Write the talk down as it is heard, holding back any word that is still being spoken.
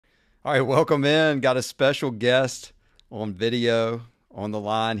All right, welcome in. Got a special guest on video on the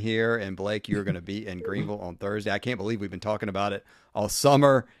line here. And Blake, you're going to be in Greenville on Thursday. I can't believe we've been talking about it all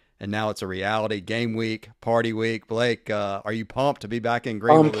summer, and now it's a reality. Game week, party week. Blake, are you pumped to be back in I'm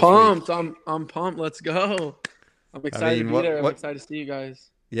Greenville this week? pumped. I'm pumped. Let's go. I'm I excited to mean, be what, there. I'm what? excited to see you guys.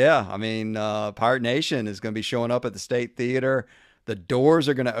 Yeah, I mean, Pirate Nation is going to be showing up at the State Theater. The doors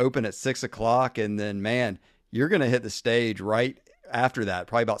are going to open at 6 o'clock, and then, man, you're going to hit the stage right after that,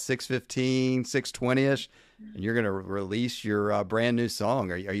 probably about 6:15, 6:20 ish, and you're going to release your brand new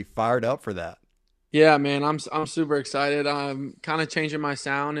song. Are you fired up for that? Yeah, man. I'm super excited. I'm kind of changing my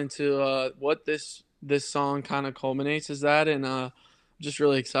sound into what this song kind of culminates as that, and just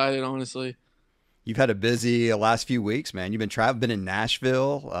really excited, honestly. You've had a busy last few weeks, man. You've been traveling, been in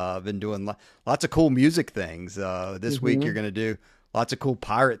Nashville, been doing lots of cool music things. This week you're hmm going to do lots of cool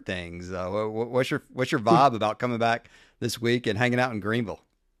pirate things. What's your vibe about coming back this week and hanging out in Greenville?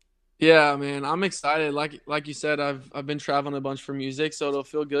 Yeah, man. I'm excited. Like you said, I've been traveling a bunch for music, so it'll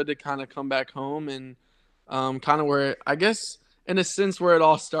feel good to kind of come back home and kind of where I guess in a sense where it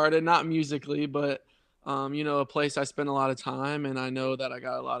all started, not musically, but a place I spent a lot of time, and I know that I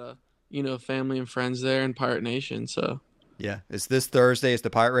got a lot of family and friends there in Pirate Nation. So Yeah, it's this Thursday. It's the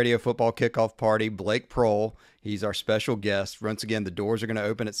Pirate Radio football kickoff party. Blake Proehl, he's our special guest. Once again, the doors are going to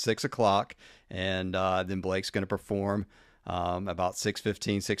open at 6 o'clock, and then Blake's going to perform about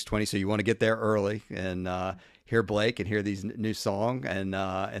 6:15, 6:20. So you want to get there early and hear Blake and hear these new song, and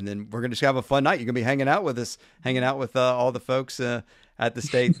then we're going to just have a fun night. You're going to be hanging out with us, hanging out with all the folks at the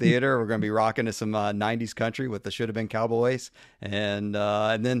State Theater. We're going to be rocking to some '90s country with the Should Have Been Cowboys, and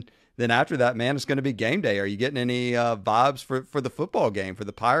then after that, man, it's going to be game day. Are you getting any vibes for the football game for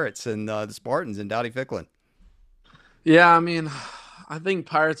the Pirates and the Spartans in Dowdy Ficklin? yeah, I mean, I think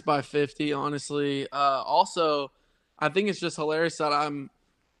Pirates by 50. Honestly, also, I think it's just hilarious that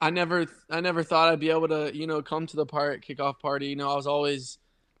I never thought I'd be able to come to the Pirate kickoff party. I was always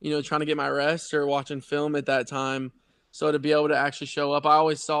trying to get my rest or watching film at that time. So to be able to actually show up, I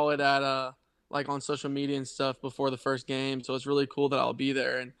always saw it at like on social media and stuff before the first game. So it's really cool that I'll be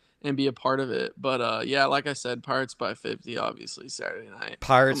there and be a part of it. But yeah, like I said, Pirates by 50, obviously Saturday night.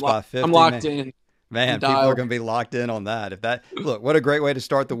 Pirates by I'm 50, locked man. in. I'm Man, people are dialed. going to be locked in on that. If that look, what a great way to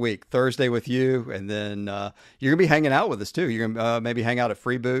start the week. Thursday with you, and then you're going to be hanging out with us too. You're going to maybe hang out at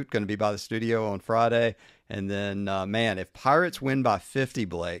Freeboot. Going to be by the studio on Friday, and then man, if Pirates win by 50,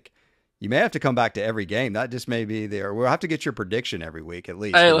 Blake, you may have to come back to every game. That just may be there. We'll have to get your prediction every week at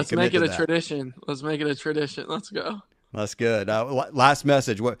least. Hey, Can you let's make commit it to a that? tradition. Let's make it a tradition. Let's go. That's good. Last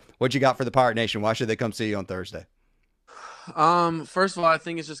message. What you got for the Pirate Nation? Why should they come see you on Thursday? First of all, I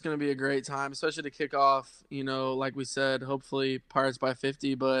think it's just gonna be a great time, especially to kick off. Like we said, hopefully Pirates by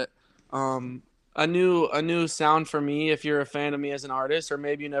 50. But a new sound for me. If you're a fan of me as an artist, or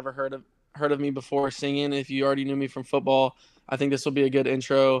maybe you never heard of me before singing, if you already knew me from football, I think this will be a good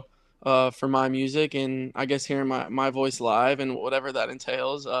intro for my music, and I guess hearing my voice live and whatever that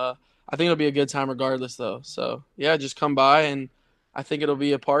entails. I think it'll be a good time regardless, though. So yeah, just come by, and I think it'll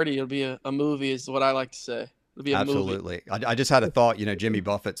be a party. It'll be a movie, is what I like to say. It'll be a movie. Absolutely. I just had a thought. Jimmy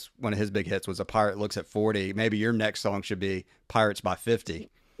Buffett's one of his big hits was "A Pirate Looks at 40." Maybe your next song should be "Pirates by 50."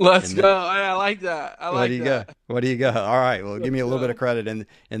 Let's And go. Hey, I like that. I what do like you go? that. What do you go? All right. Well, give me Let's a little bit of go. credit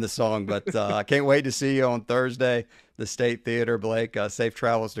in the song, but I can't wait to see you on Thursday, the State Theater. Blake, safe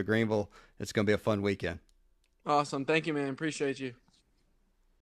travels to Greenville. It's going to be a fun weekend. Awesome. Thank you, man. Appreciate you.